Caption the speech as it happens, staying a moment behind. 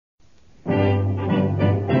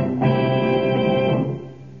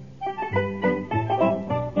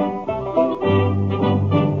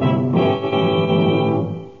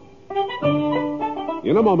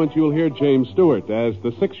a moment, you'll hear James Stewart as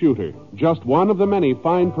the six-shooter, just one of the many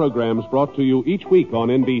fine programs brought to you each week on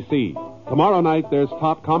NBC. Tomorrow night, there's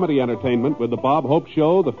top comedy entertainment with the Bob Hope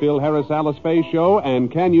Show, the Phil Harris-Alice Faye Show,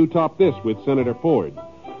 and Can You Top This with Senator Ford.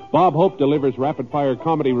 Bob Hope delivers rapid-fire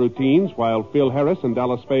comedy routines, while Phil Harris and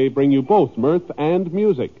Alice Faye bring you both mirth and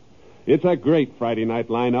music. It's a great Friday night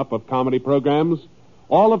lineup of comedy programs,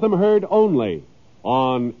 all of them heard only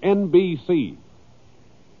on NBC.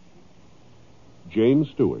 James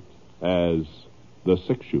Stewart as the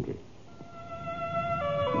six-shooter.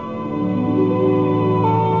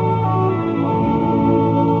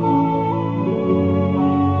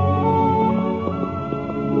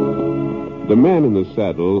 The man in the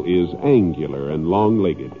saddle is angular and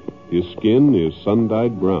long-legged. His skin is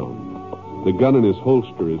sun-dyed brown. The gun in his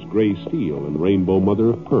holster is gray steel and rainbow mother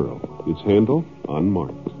of pearl. Its handle,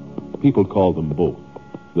 unmarked. People call them both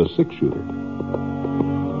the six-shooter.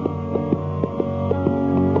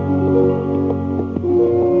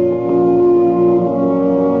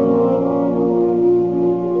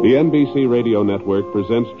 The NBC Radio Network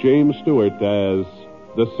presents James Stewart as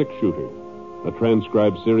the six-shooter, a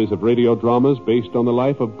transcribed series of radio dramas based on the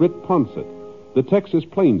life of Britt Ponsett, the Texas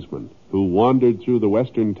plainsman who wandered through the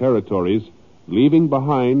Western Territories, leaving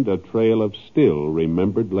behind a trail of still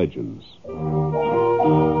remembered legends.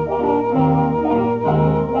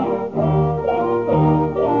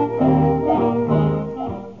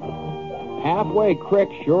 Halfway Creek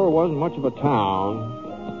sure wasn't much of a town.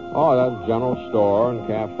 Oh, that was general store and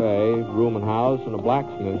cafe, rooming house, and a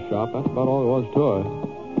blacksmith shop. That's about all there was to it.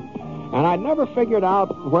 And I'd never figured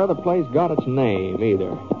out where the place got its name,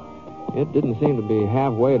 either. It didn't seem to be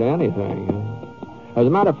halfway to anything. As a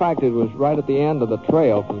matter of fact, it was right at the end of the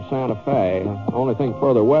trail from Santa Fe. The only thing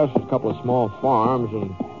further west was a couple of small farms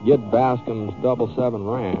and Gid Bascom's Double 7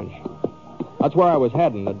 Ranch. That's where I was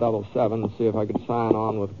heading, at Double 7, to see if I could sign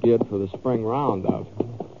on with Gid for the spring roundup.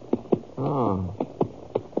 Oh.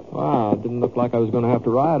 Wow, it didn't look like I was going to have to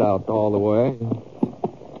ride out all the way.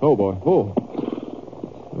 Oh, boy. Oh.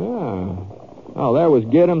 Yeah. Well, there was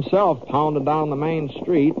Gid himself pounding down the main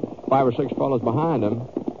street, 5 or 6 fellows behind him.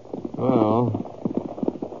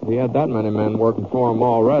 Well, if he had that many men working for him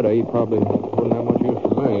already, he probably wouldn't have much use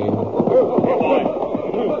for me.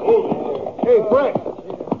 Hey, Britt.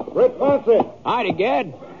 Britt Ponsett. Howdy,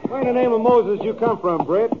 Gid. Where in the name of Moses you come from,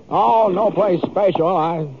 Britt? Oh, no place special.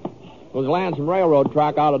 I was laying some railroad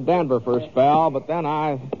track out of Denver for a spell, but then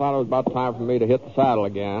I thought it was about time for me to hit the saddle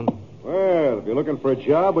again. Well, if you're looking for a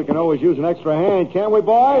job, we can always use an extra hand, can't we,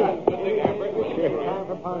 boys?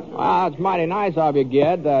 Well, it's mighty nice of you,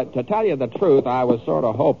 Gid. To tell you the truth, I was sort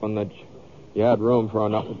of hoping that you had room for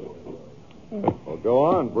enough. Well, go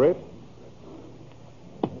on, Britt.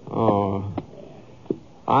 Oh.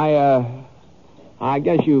 I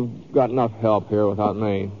guess you've got enough help here without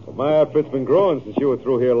me. Well, my outfit's been growing since you were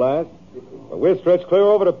through here last. But we're stretched clear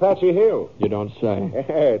over to Apache Hill. You don't say.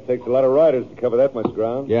 Yeah, it takes a lot of riders to cover that much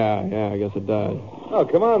ground. Yeah, I guess it does. Oh,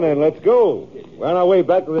 come on then, let's go. We're on our way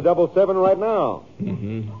back to the Double 7 right now.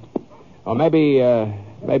 Mm-hmm. Well,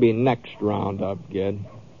 maybe next roundup, Gid.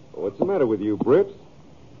 Well, what's the matter with you, Britt?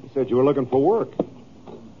 You said you were looking for work.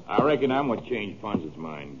 I reckon I'm what changed Ponsett's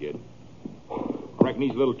mind, Gid. I reckon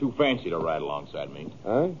he's a little too fancy to ride alongside me.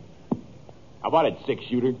 Huh? How about it,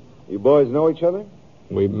 six-shooter? You boys know each other?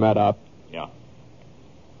 We met up. Yeah.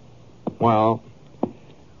 Well,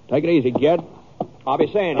 take it easy, Gid. I'll be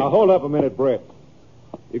saying Now, hold up a minute, Britt.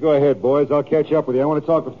 You go ahead, boys. I'll catch up with you. I want to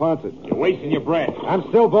talk to Ponsett. You're wasting your breath. I'm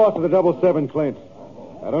still boss of the Double 7, Clint.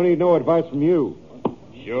 I don't need no advice from you.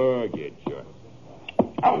 Sure, Gid, sure.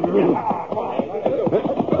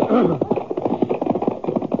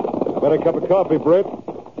 Got a cup of coffee, Britt?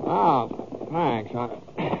 Oh, thanks.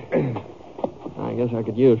 I guess I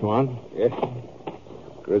could use one. Yeah.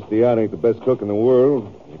 Christian ain't the best cook in the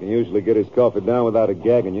world. You can usually get his coffee down without it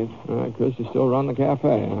gagging you. Chris, you still run the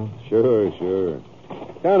cafe, huh? Sure.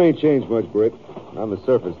 Town ain't changed much, Britt. On the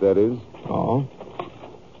surface, that is. Oh?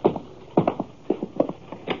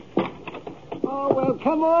 Oh, well,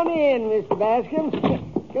 come on in, Mr. Bascom.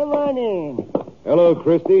 Come on in. Hello,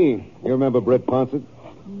 Christy. You remember Britt Ponsett?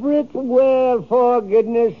 Britt, well, for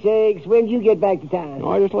goodness sakes, when did you get back to town?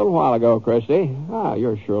 Oh, just a little while ago, Christy.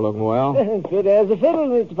 You're sure looking well. Fit as a fiddle,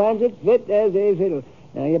 Mr. Ponsett. Fit as a fiddle.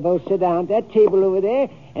 Now, you both sit down at that table over there,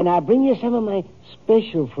 and I'll bring you some of my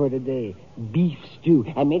special for today. Beef stew.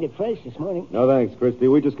 I made it fresh this morning. No, thanks, Christy.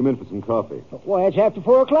 We just come in for some coffee. Why, it's after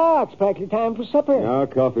 4 o'clock. It's practically time for supper. No,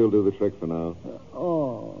 coffee will do the trick for now.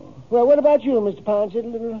 Oh. Well, what about you, Mr. Ponsett? A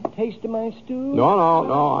little taste of my stew?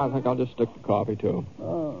 No. I think I'll just stick to coffee, too.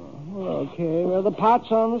 Oh, okay. Well, the pot's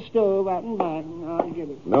on the stove out and back. I'll get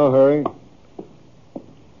it. No hurry.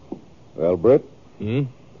 Well, Britt, Hmm?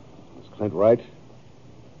 is Clint right?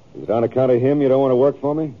 Is it on account of him you don't want to work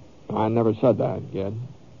for me? I never said that, kid.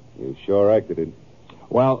 You sure acted it.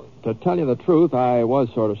 Well, to tell you the truth, I was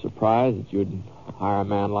sort of surprised that you'd hire a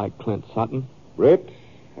man like Clint Sutton. Britt,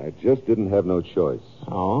 I just didn't have no choice.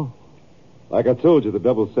 Oh? Like I told you, the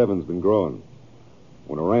 77's been growing.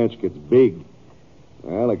 When a ranch gets big,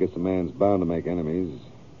 well, I guess a man's bound to make enemies.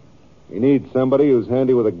 He needs somebody who's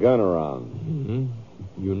handy with a gun around. Mm-hmm.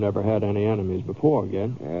 You never had any enemies before,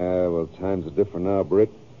 kid. Yeah, well, times are different now,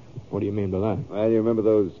 Britt. What do you mean by that? Well, you remember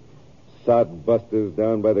those sod busters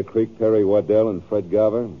down by the creek, Perry Waddell and Fred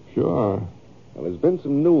Garver? Sure. Well, there's been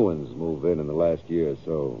some new ones moved in the last year or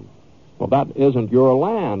so. Well, that isn't your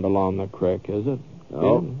land along the creek, is it?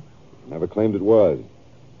 No, kid? never claimed it was.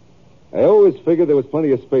 I always figured there was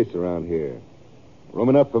plenty of space around here. Room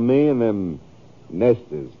enough for me and them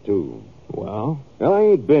nesters, too. Well? Now, I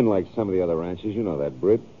ain't been like some of the other ranches. You know that,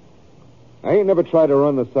 Britt. I ain't never tried to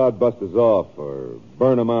run the sod busters off or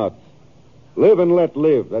burn them out. Live and let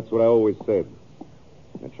live. That's what I always said.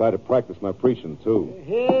 I try to practice my preaching, too.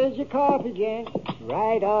 Here's your coffee, Jack.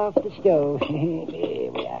 Right off the stove. There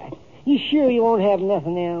we are. You sure you won't have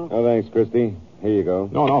nothing else? Oh, thanks, Christy. Here you go.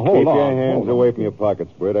 No, hold Keep on. your hands Hold away on. from your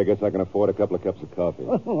pockets, Britt. I guess I can afford a couple of cups of coffee.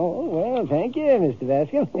 Oh, well, thank you, Mr.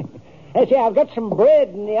 Bascom. I say, I've got some bread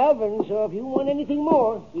in the oven, so if you want anything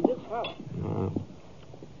more, you just holler.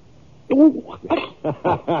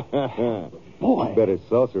 Boy. Better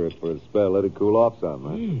saucer it for a spell. Let it cool off some,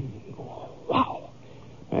 huh? Wow.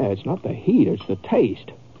 It's not the heat, it's the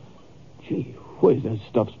taste. Gee whiz, that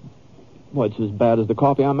stuff's... Well, it's as bad as the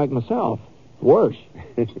coffee I make myself. Worse.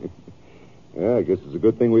 Yeah, I guess it's a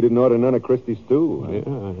good thing we didn't order none of Christie's, too. Huh?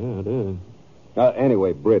 Yeah, it is.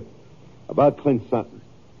 Anyway, Britt, about Clint Sutton.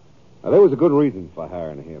 Now, there was a good reason for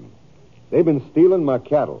hiring him. They've been stealing my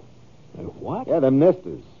cattle. What? Yeah, them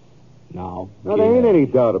nesters. Now, There ain't any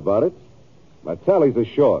doubt about it. My tallies are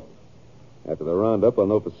short. After the roundup, I'll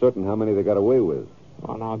know for certain how many they got away with.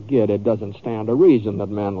 Well, now, Gid, it doesn't stand to reason that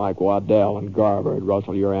men like Waddell and Garver would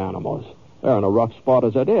rustle your animals. They're in a rough spot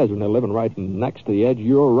as it is when they're living right next to the edge of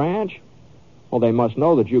your ranch. Well, they must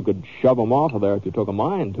know that you could shove them off of there if you took a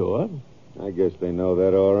mind to it. I guess they know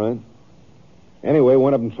that all right. Anyway,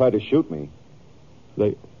 one of them tried to shoot me.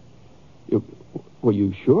 Were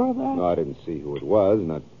you sure of that? No, I didn't see who it was,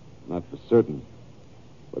 not for certain.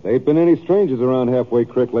 But there ain't been any strangers around Halfway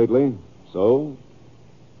Creek lately, so...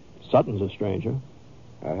 Sutton's a stranger.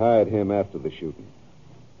 I hired him after the shooting.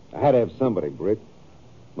 I had to have somebody, Britt.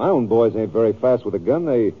 My own boys ain't very fast with a gun.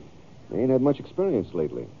 They ain't had much experience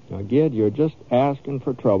lately. Now, Gid, you're just asking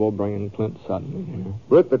for trouble bringing Clint Sutton in here.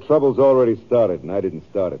 Britt, the trouble's already started, and I didn't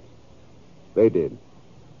start it. They did.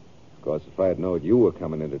 Of course, if I had known you were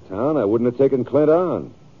coming into town, I wouldn't have taken Clint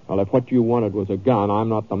on. Well, if what you wanted was a gun, I'm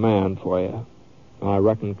not the man for you. I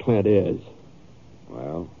reckon Clint is.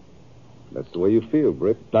 Well, that's the way you feel,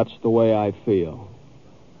 Britt. That's the way I feel.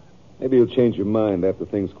 Maybe you'll change your mind after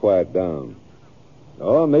things quiet down.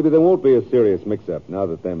 Or maybe there won't be a serious mix-up now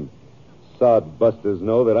that them sod busters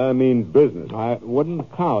know that I mean business. I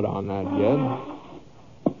wouldn't count on that,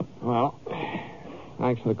 Gid. Well,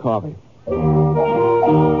 thanks for the coffee.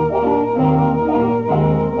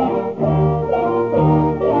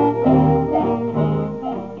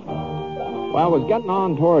 Well, it was getting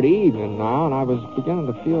on toward evening now, and I was beginning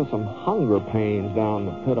to feel some hunger pains down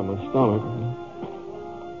the pit of my stomach.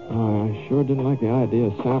 Oh, I sure didn't like the idea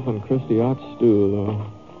of sampling Christy Ott's stew,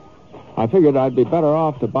 though. I figured I'd be better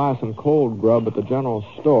off to buy some cold grub at the general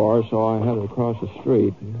store, so I headed across the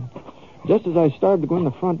street. Just as I started to go in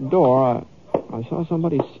the front door, I saw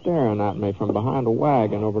somebody staring at me from behind a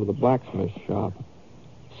wagon over to the blacksmith shop.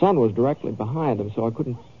 The sun was directly behind him, so I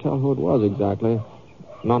couldn't tell who it was exactly.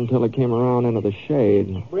 Not until it came around into the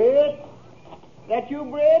shade. Britt? That you,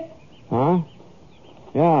 Britt? Huh?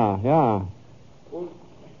 Yeah. Well,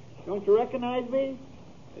 don't you recognize me?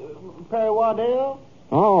 Perry Waddell?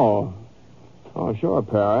 Oh, sure,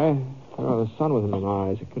 Perry. The sun was in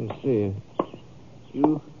my eyes. I couldn't see.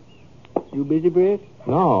 You busy, Britt?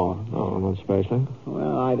 No, not especially.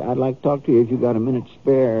 Well, I'd like to talk to you if you got a minute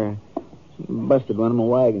spare. Busted one of my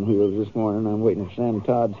wagon wheels this morning. I'm waiting for Sam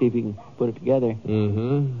Todd to see if he can put it together.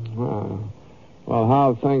 Mm-hmm. Well,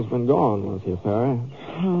 how have things been going with you, Perry?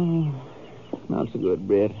 Not so good,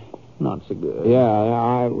 Britt. Not so good. Yeah,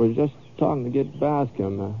 I was just talking to Gid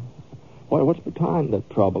Bascom. What's behind the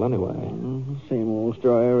trouble, anyway? Same old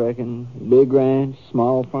story, I reckon. Big ranch,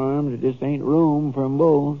 small farms, there just ain't room for 'em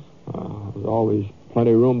both. There's always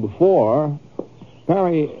plenty of room before.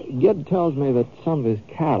 Perry, Gid tells me that some of his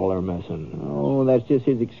cattle are missing. Oh, that's just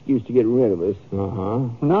his excuse to get rid of us. Uh-huh.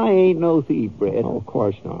 And I ain't no thief, Brett. Oh, of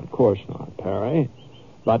course not, Perry.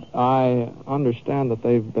 But I understand that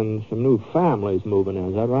they've been some new families moving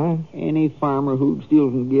in. Is that right? Any farmer who'd steal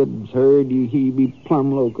from Gid's herd, he'd be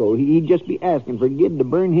plumb loco. He'd just be asking for Gid to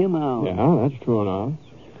burn him out. Yeah, that's true enough.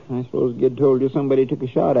 I suppose Gid told you somebody took a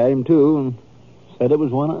shot at him, too, and said it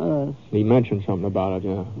was one of us. He mentioned something about it,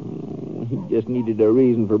 yeah. He just needed a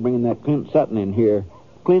reason for bringing that Clint Sutton in here.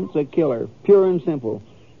 Clint's a killer, pure and simple.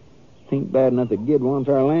 Think bad enough that Gid wants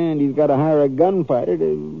our land. He's got to hire a gunfighter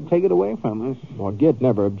to take it away from us. Well, Gid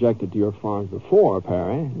never objected to your farms before,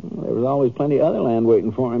 Perry. There was always plenty of other land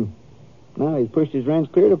waiting for him. Now he's pushed his ranch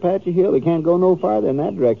clear to Apache Hill. He can't go no farther in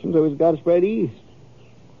that direction, so he's got to spread east.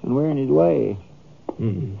 And we're in his way.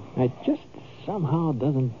 It just somehow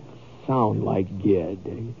doesn't sound like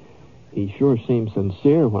Gid. He sure seems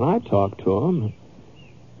sincere when I talk to him.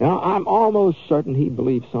 Now, I'm almost certain he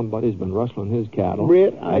believes somebody's been rustling his cattle.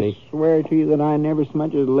 Britt, I swear to you that I never so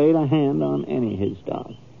much as laid a hand on any of his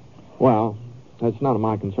stock. Well, that's none of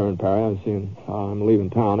my concern, Perry. I'm leaving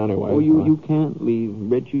town anyway. Oh, you can't leave,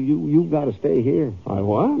 Britt. You've got to stay here. I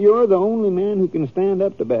what? You're the only man who can stand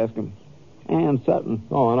up to Bascom. And Sutton.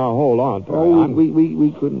 Oh, now hold on, Perry. Oh,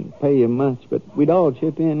 we couldn't pay you much, but we'd all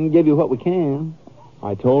chip in and give you what we can.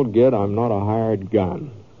 I told Gid I'm not a hired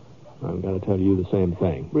gun. I'm going to tell you the same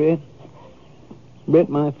thing. Britt,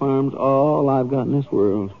 my farm's all I've got in this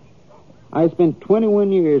world. I spent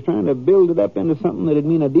 21 years trying to build it up into something that'd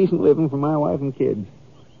mean a decent living for my wife and kids.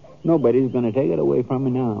 Nobody's going to take it away from me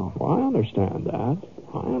now. Well, I understand that.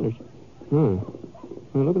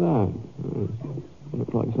 Hey, look at that.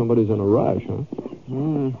 Looks like somebody's in a rush, huh?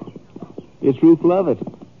 It's Ruth Lovett.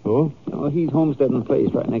 Oh? Oh, he's homesteading the place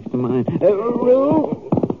right next to mine.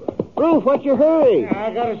 Ruth, what's your hurry?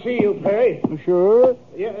 I got to see you, Perry. Sure?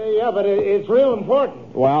 Yeah, but it's real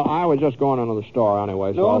important. Well, I was just going into the store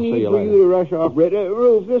anyway, so I'll see you later. No need for you to rush off, Britt.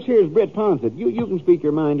 Ruth, this here's Britt Ponsett. You can speak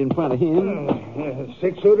your mind in front of him.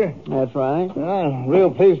 Six-shooter? That's right. Real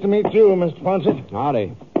pleased to meet you, Mr. Ponsett.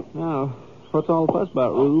 Howdy. Now, what's all the fuss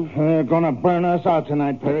about, Ruth? They're going to burn us out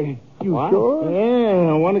tonight, Perry. You what? sure?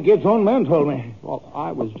 Yeah, one of Gid's own men told me. Well,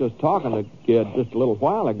 I was just talking to Gid just a little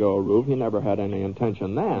while ago, Rube. He never had any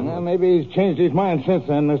intention then. Well, maybe he's changed his mind since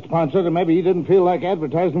then, Mr. Ponsett, or maybe he didn't feel like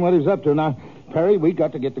advertising what he's up to. Now, Perry, we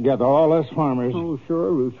got to get together, all us farmers. Oh,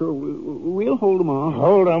 sure, Ruth, sure. We'll hold them off.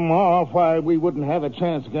 Hold them off? Why, we wouldn't have a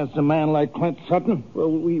chance against a man like Clint Sutton. Well,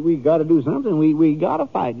 we got to do something. We got to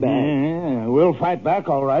fight back. Yeah, we'll fight back,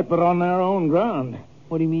 all right, but on their own ground.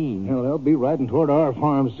 What do you mean? Well, they'll be riding toward our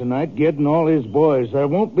farms tonight, Gid and all his boys. There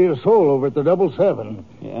won't be a soul over at the 777.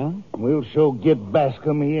 Yeah? We'll show Gid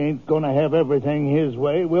Bascom he ain't going to have everything his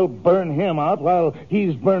way. We'll burn him out while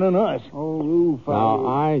he's burning us. Oh, Ruth. Now,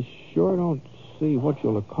 I sure don't see what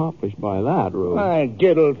you'll accomplish by that, Rube. Why,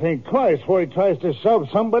 Gid'll think twice before he tries to shove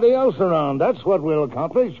somebody else around. That's what we'll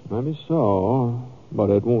accomplish. Maybe so, but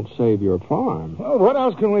it won't save your farm. Well, what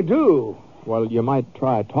else can we do? Well, you might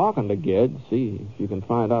try talking to Gid, see if you can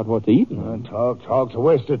find out what's eating him. Talk's a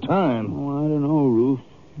waste of time. Oh, I don't know, Ruth.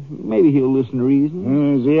 Maybe he'll listen to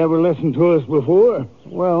reason. Has he ever listened to us before?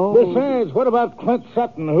 Well... Besides, what about Clint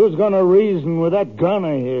Sutton? Who's going to reason with that gun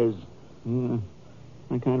of his? Yeah,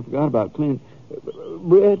 I kind of forgot about Clint.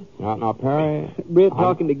 Britt? Now, Perry... Britt,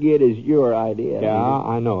 talking to Gid is your idea. Yeah,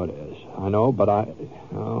 I know it is. I know, but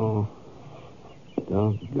Oh,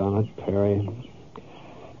 doggone it, Perry.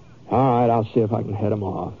 All right, I'll see if I can head him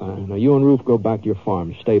off. Now, you and Ruth go back to your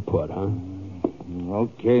farm. Stay put, huh?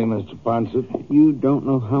 Okay, Mr. Ponsett. You don't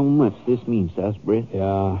know how much this means to us, Britt. Yeah,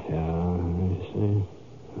 I see.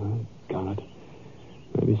 Got it.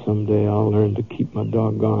 Maybe someday I'll learn to keep my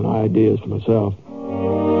doggone ideas to myself.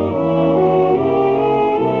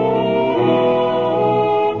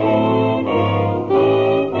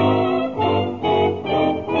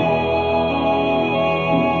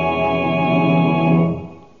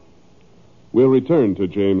 We'll return to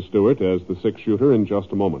James Stewart as the six-shooter in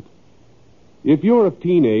just a moment. If you're of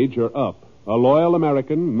teenage or up, a loyal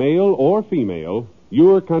American, male or female,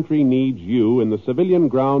 your country needs you in the Civilian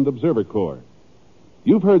Ground Observer Corps.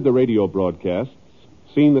 You've heard the radio broadcasts,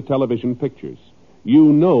 seen the television pictures.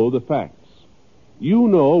 You know the facts. You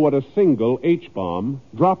know what a single H-bomb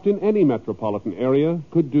dropped in any metropolitan area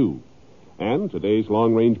could do. And today's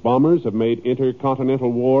long-range bombers have made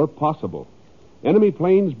intercontinental war possible. Enemy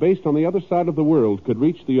planes based on the other side of the world could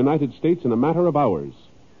reach the United States in a matter of hours.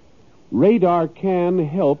 Radar can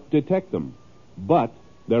help detect them, but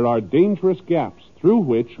there are dangerous gaps through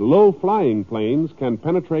which low-flying planes can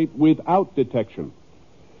penetrate without detection.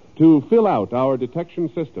 To fill out our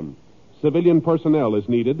detection system, civilian personnel is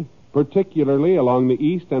needed, particularly along the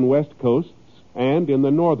east and west coasts and in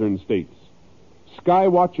the northern states. Sky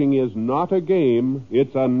watching is not a game,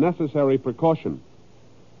 it's a necessary precaution.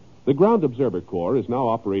 The Ground Observer Corps is now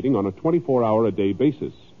operating on a 24-hour-a-day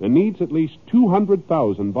basis and needs at least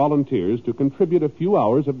 200,000 volunteers to contribute a few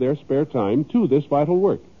hours of their spare time to this vital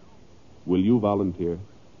work. Will you volunteer?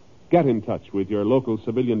 Get in touch with your local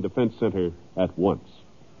Civilian Defense Center at once.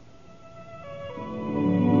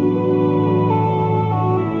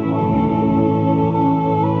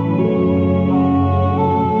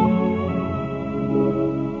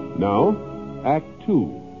 Now, Act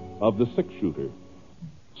 2 of The Six-Shooter,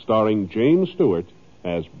 starring James Stewart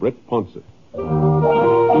as Britt Ponsett.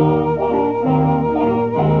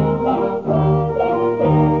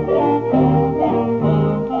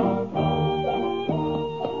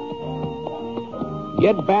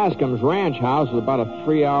 Ged Bascom's ranch house is about a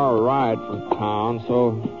 3-hour ride from town,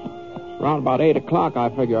 so around about 8 o'clock I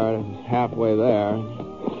figure I was halfway there.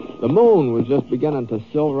 The moon was just beginning to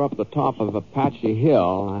silver up the top of a patchy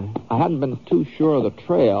hill. I hadn't been too sure of the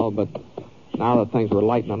trail, but now that things were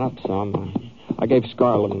lightening up some, I gave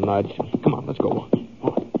Scar a little nudge. Come on, let's go.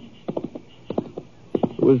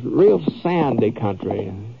 It was real sandy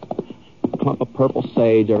country. A clump of purple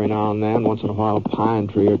sage every now and then, once in a while a pine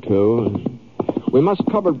tree or two. We must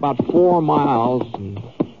have covered about 4 miles, and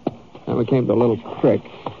then we came to a little creek.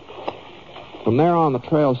 From there on, the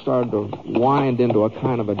trail started to wind into a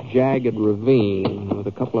kind of a jagged ravine with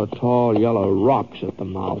a couple of tall yellow rocks at the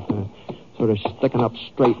mouth, sort of sticking up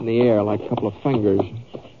straight in the air like a couple of fingers.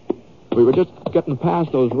 We were just getting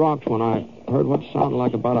past those rocks when I heard what sounded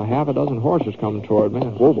like about a half a dozen horses coming toward me.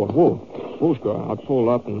 Whoa, boy, whoa. Whoa, Scar. I pulled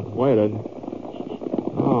up and waited.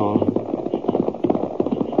 Oh.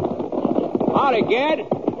 Howdy, Ged.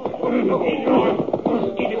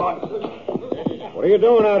 What are you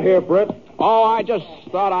doing out here, Britt? Oh, I just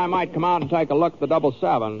thought I might come out and take a look at the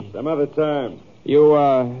 777. Some other time. You,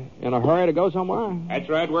 in a hurry to go somewhere? That's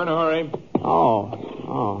right, we're in a hurry. Oh,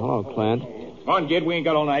 hello, Clint. Come on, Gid, we ain't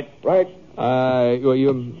got all night. Right.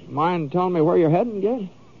 You mind telling me where you're heading, Ged?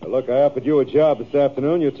 Now, look, I offered you a job this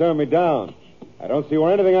afternoon. You turned me down. I don't see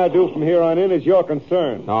where anything I do from here on in is your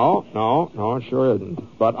concern. No, it sure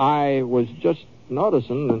isn't. But I was just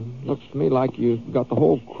noticing, and it looks to me like you've got the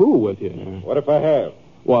whole crew with you. What if I have?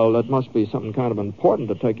 Well, that must be something kind of important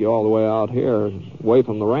to take you all the way out here, away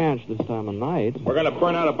from the ranch this time of night. We're going to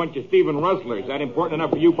burn out a bunch of Stephen rustlers. Is that important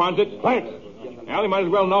enough for you, Ponsett? Thanks. Well, you might as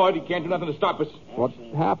well know it. You can't do nothing to stop us. What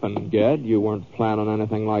happened, Ged? You weren't planning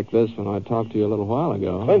anything like this when I talked to you a little while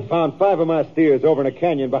ago. Clint found 5 of my steers over in a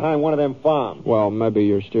canyon behind one of them farms. Well, maybe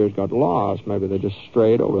your steers got lost. Maybe they just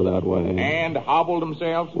strayed over that way. And hobbled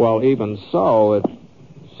themselves? Well, even so, it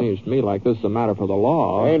seems to me like this is a matter for the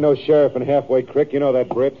law. There ain't no sheriff in Halfway Creek. You know that,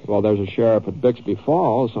 Britt. Well, there's a sheriff at Bixby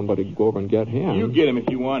Falls. Somebody go over and get him. You get him if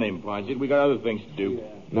you want him, Ponsett. We got other things to do.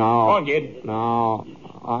 No. Come on, Gid. No,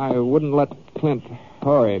 I wouldn't let Clint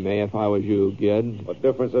hurry me if I was you, Gid. What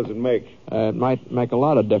difference does it make? It might make a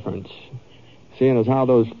lot of difference. Seeing as how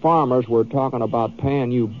those farmers were talking about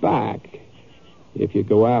paying you back if you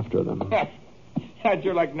go after them. I'd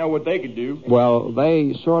sure like to know what they could do. Well,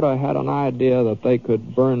 they sort of had an idea that they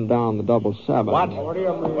could burn down the 777. What?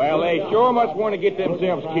 Well, they sure must want to get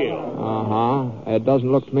themselves killed. Uh-huh. It doesn't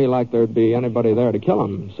look to me like there'd be anybody there to kill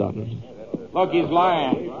him, Sutton. Look, he's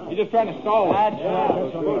lying. He's just trying to stall us.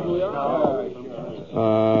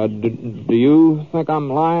 Do you think I'm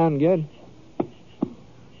lying, Gid?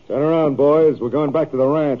 Turn around, boys. We're going back to the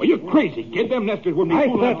ranch. Well, you're crazy, Gid. Them nesters wouldn't be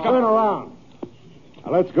fooling us. Turn around.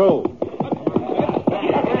 Now, let's go.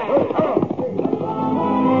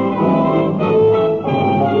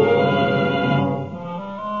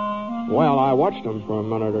 Well, I watched them for a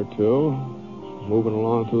minute or two, moving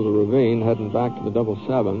along through the ravine, heading back to the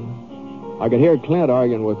 777. I could hear Clint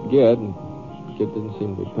arguing with Gid, and Gid didn't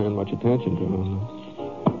seem to be paying much attention to him.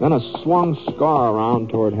 Then I swung Scar around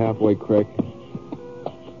toward Halfway Creek.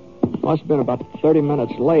 Must have been about 30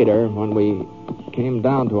 minutes later when we came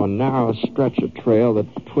down to a narrow stretch of trail that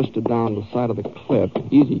twisted down the side of the cliff.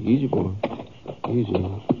 Easy, boy. Easy.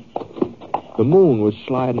 The moon was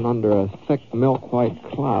sliding under a thick milk-white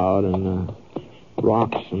cloud, and the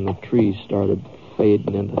rocks and the trees started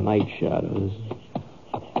fading into night shadows.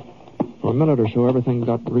 For a minute or so, everything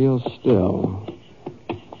got real still.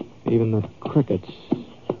 Even the crickets.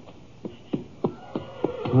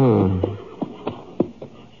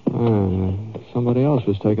 Somebody else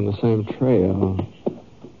was taking the same trail.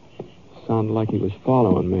 Sounded like he was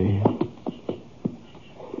following me.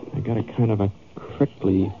 I got a kind of a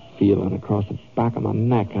prickly feeling across the back of my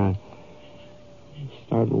neck. I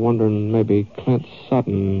started wondering maybe Clint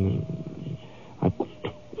Sutton I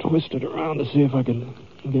twisted around to see if I could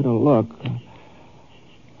get a look.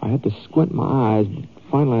 I had to squint my eyes.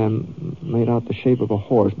 Finally, I made out the shape of a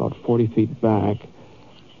horse about 40 feet back.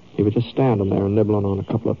 He was just standing there nibbling on a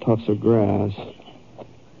couple of tufts of grass.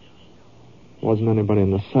 Wasn't anybody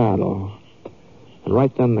in the saddle. And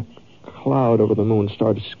right then the cloud over the moon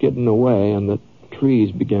started skidding away and the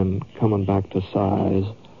trees began coming back to size.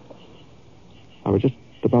 I was just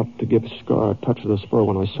about to give Scar a touch of the spur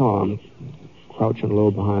when I saw him, crouching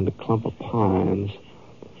low behind a clump of pines.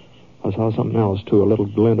 I saw something else, too, a little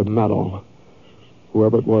glint of metal.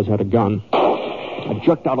 Whoever it was had a gun. I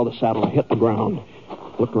jerked out of the saddle and hit the ground.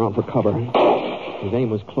 Looked around for cover. His aim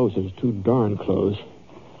was close. It was too darn close.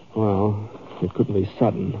 Well, it couldn't be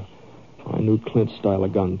Sutton. I knew Clint's style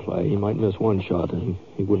of gunplay. He might miss one shot, and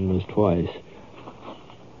he wouldn't miss twice.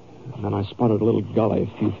 And then I spotted a little gully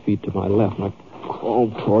a few feet to my left, and I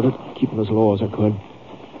crawled toward it, keeping as low as I could.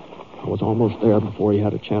 I was almost there before he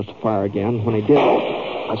had a chance to fire again. When he did,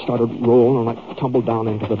 I started rolling, and I tumbled down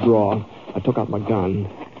into the draw. I took out my gun.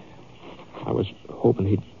 I was hoping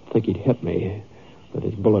he'd think he'd hit me, that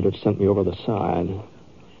his bullet had sent me over the side.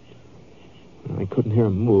 I couldn't hear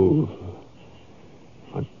him move.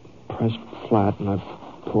 I pressed flat, and I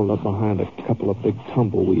pulled up behind a couple of big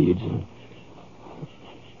tumbleweeds.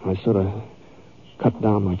 I sort of cut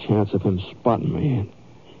down my chance of him spotting me.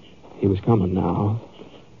 He was coming now.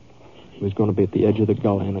 He was going to be at the edge of the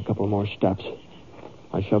gully in a couple more steps.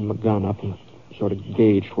 I shoved my gun up and sort of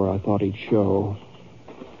gauged where I thought he'd show.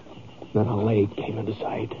 Then a leg came into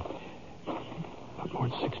sight. Not more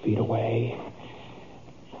than 6 feet away.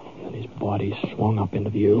 Then his body swung up into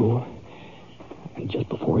view. And just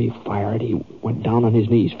before he fired, he went down on his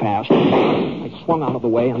knees fast. I swung out of the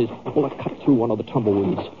way, and his bullet cut through one of the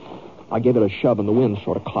tumbleweeds. I gave it a shove, and the wind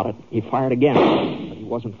sort of caught it. He fired again. But he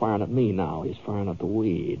wasn't firing at me now. He was firing at the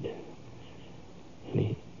weed.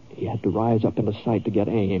 And he had to rise up into sight to get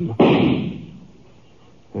aim.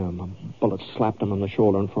 My bullet slapped him on the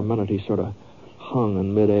shoulder, and for a minute he sort of hung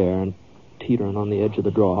in midair and teetering on the edge of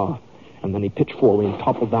the draw. And then he pitched forward and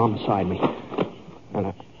toppled down beside me.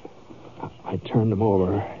 And I turned him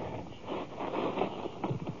over.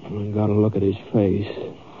 And got a look at his face.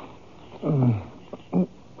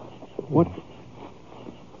 What?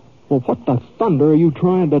 Well, what the thunder are you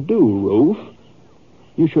trying to do, Roof?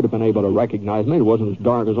 You should have been able to recognize me. It wasn't as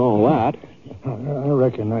dark as all that. I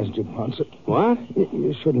recognized you, Ponset. What?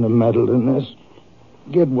 You shouldn't have meddled in this.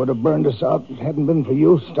 Gid would have burned us out if it hadn't been for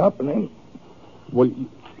you stopping him. Well,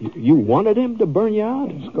 you wanted him to burn you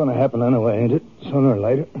out? It's going to happen anyway, ain't it? Sooner or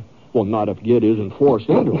later. Well, not if Gid isn't forced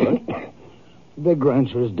into it. Big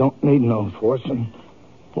ranchers don't need no forcing.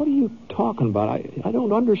 What are you talking about? I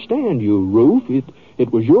don't understand you, Roof.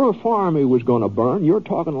 It was your farm he was going to burn. You're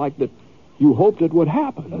talking like that you hoped it would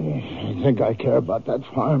happen. You think I care about that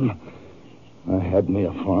farm? I had me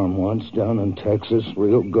a farm once down in Texas.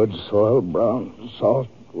 Real good soil, brown, soft,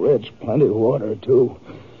 rich, plenty of water, too.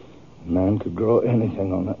 A man could grow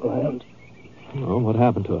anything on that land. Well, what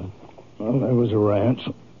happened to it? Well, there was a ranch.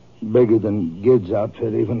 Bigger than Gid's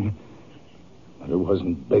outfit, even. But it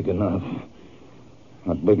wasn't big enough.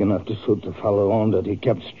 Not big enough to suit the fellow who owned it. He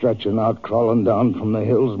kept stretching out, crawling down from the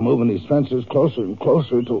hills, moving his fences closer and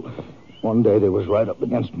closer till one day they was right up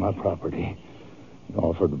against my property. He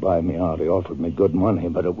offered to buy me out. He offered me good money,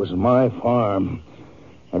 but it was my farm.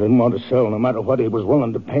 I didn't want to sell no matter what he was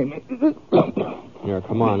willing to pay me. Here,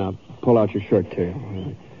 come on. I'll pull out your shirt, too.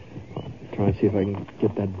 I'll try and see if I can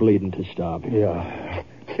get that bleeding to stop. Yeah.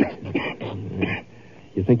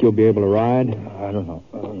 You think you'll be able to ride? I don't know.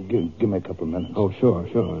 Give me a couple of minutes. Oh, sure.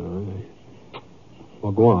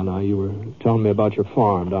 Well, go on now. You were telling me about your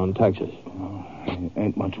farm down in Texas.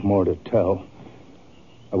 Ain't much more to tell.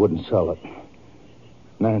 I wouldn't sell it.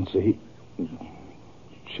 Nancy,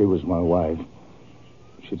 she was my wife.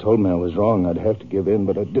 She told me I was wrong. I'd have to give in,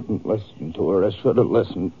 but I didn't listen to her. I should have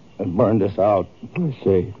listened and burned us out. I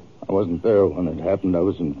see. I wasn't there when it happened. I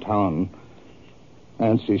was in town.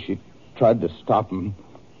 Nancy, she tried to stop him.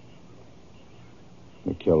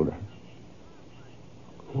 He killed her.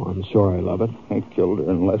 Oh, I'm sorry, Lovett. He killed her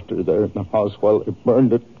and left her there in the house while they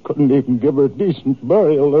burned it. Couldn't even give her a decent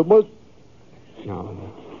burial. There was...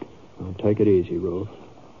 No, take it easy, Roof.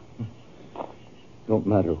 Don't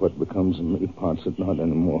matter what becomes of me, Ponset, not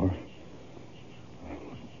anymore.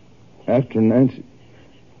 After Nancy...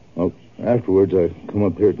 Well, afterwards I come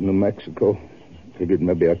up here to New Mexico. Figured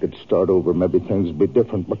maybe I could start over. Maybe things would be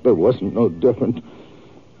different, but there wasn't no different.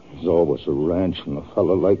 There's always a ranch and a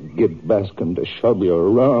fellow like Gid Baskin to shove you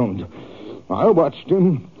around. I watched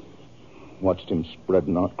him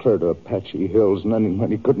spreading out clear to Apache Hills, and then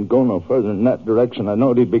when he couldn't go no further in that direction, I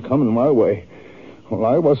knowed he'd be coming my way. Well,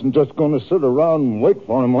 I wasn't just going to sit around and wait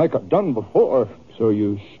for him like I'd done before. So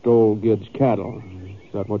you stole Gid's cattle.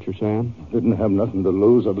 Is that what you're saying? I didn't have nothing to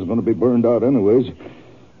lose. I was going to be burned out anyways.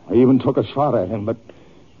 I even took a shot at him, but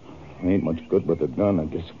I ain't much good with a gun. I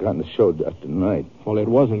guess I kind of showed that tonight. Well, it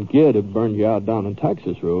wasn't Gid who burned you out down in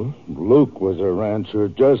Texas, Rube. Luke was a rancher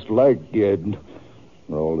just like Gid.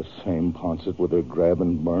 They're all the same ponces with their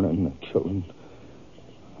grabbing, burning, and killing.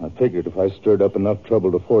 I figured if I stirred up enough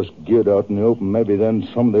trouble to force Gid out in the open, maybe then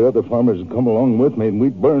some of the other farmers would come along with me and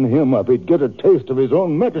we'd burn him up. He'd get a taste of his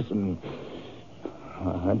own medicine.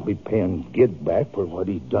 I'd be paying Gid back for what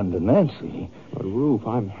he'd done to Nancy. But, Rube,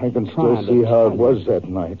 I can still see how it was that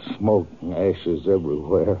night. Smoke and ashes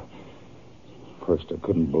everywhere. First, I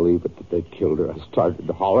couldn't believe it that they killed her. I started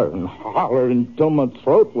to holler until my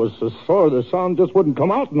throat was so sore the sound just wouldn't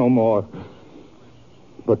come out no more.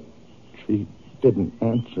 But she didn't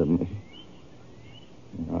answer me.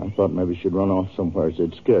 I thought maybe she'd run off somewhere.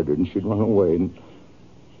 They'd scared her and she'd run away.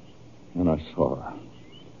 And I saw her.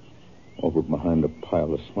 Over behind a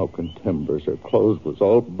pile of smoking timbers. Her clothes was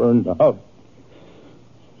all burned out.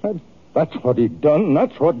 That's what he'd done.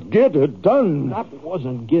 That's what Gid had done. That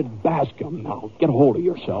wasn't Gid Bascom. Now, get a hold of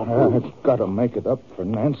yourself. I've got to make it up for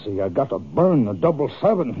Nancy. I got to burn the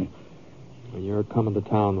 777. And you're coming to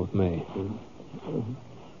town with me.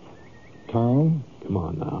 Town? Come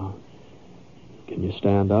on now. Can you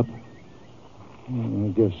stand up?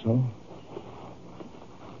 I guess so.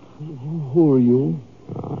 Who are you?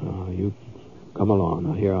 No, you come along.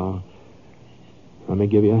 Now, here, let me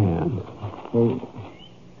give you a hand. Well,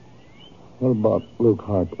 what about Luke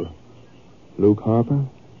Harper? Luke Harper?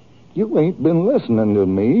 You ain't been listening to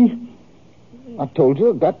me. I told you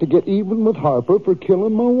I got to get even with Harper for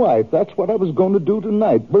killing my wife. That's what I was going to do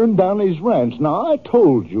tonight, burn down his ranch. Now, I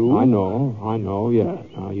told you. I know, yeah.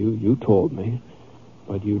 Now, you told me.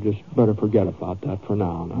 But you just better forget about that for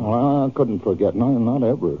now. Well, I couldn't forget. No, not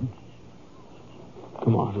ever.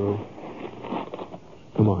 Come on, Rube.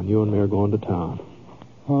 Come on, you and me are going to town.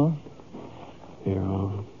 Huh? Here,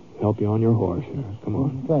 I'll help you on your horse here. Come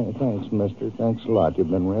on. Thanks, mister. Thanks a lot. You've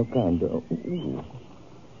been real kind. Ooh.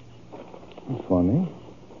 Funny.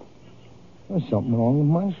 There's something wrong with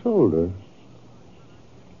my shoulder.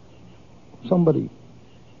 Somebody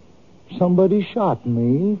shot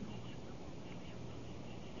me.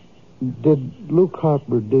 Did Luke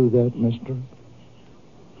Harper do that, mister?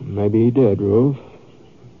 Maybe he did, Rube.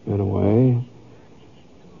 In a way.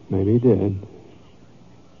 Maybe he did.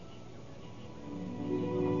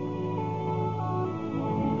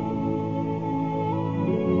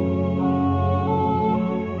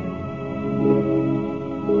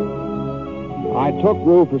 I took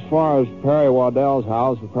Roof as far as Perry Waddell's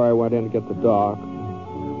house, and Perry went in to get the doc.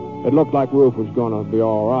 It looked like Roof was going to be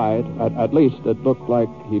all right. At least it looked like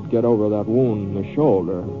he'd get over that wound in the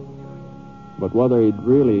shoulder. But whether he'd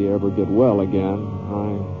really ever get well again,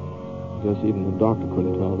 I guess even the doctor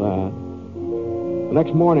couldn't tell that. The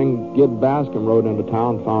next morning, Gid Bascom rode into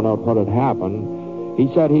town, found out what had happened.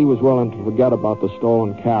 He said he was willing to forget about the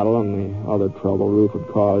stolen cattle and the other trouble Roof had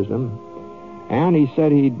caused him. And he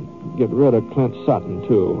said he'd get rid of Clint Sutton,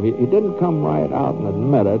 too. He didn't come right out and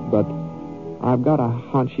admit it, but I've got a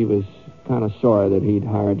hunch he was kind of sorry that he'd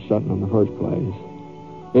hired Sutton in the first place.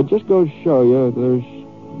 It just goes to show you there's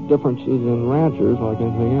differences in ranchers like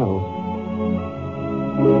anything else.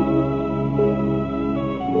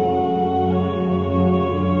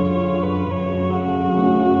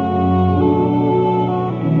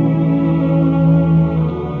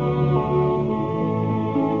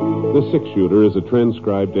 The Six Shooter is a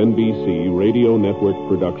transcribed NBC Radio Network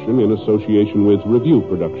production in association with Review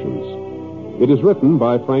Productions. It is written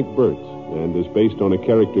by Frank Burtz and is based on a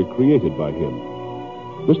character created by him.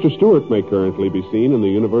 Mr. Stewart may currently be seen in the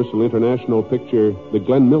Universal International picture The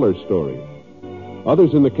Glenn Miller Story.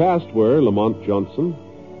 Others in the cast were Lamont Johnson,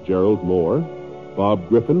 Gerald Moore, Bob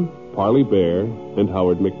Griffin, Parley Bear, and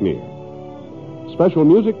Howard McNear. Special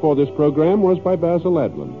music for this program was by Basil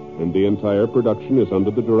Adlin, and the entire production is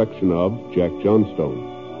under the direction of Jack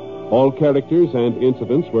Johnstone. All characters and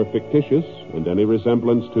incidents were fictitious, and any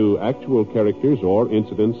resemblance to actual characters or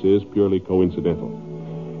incidents is purely coincidental.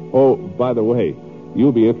 Oh, by the way,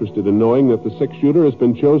 you'll be interested in knowing that the Six Shooter has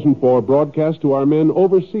been chosen for broadcast to our men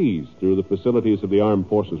overseas through the facilities of the Armed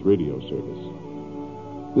Forces Radio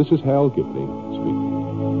Service. This is Hal Gibney speaking.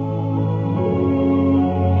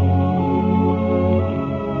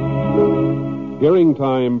 Hearing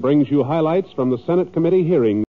Time brings you highlights from the Senate committee hearing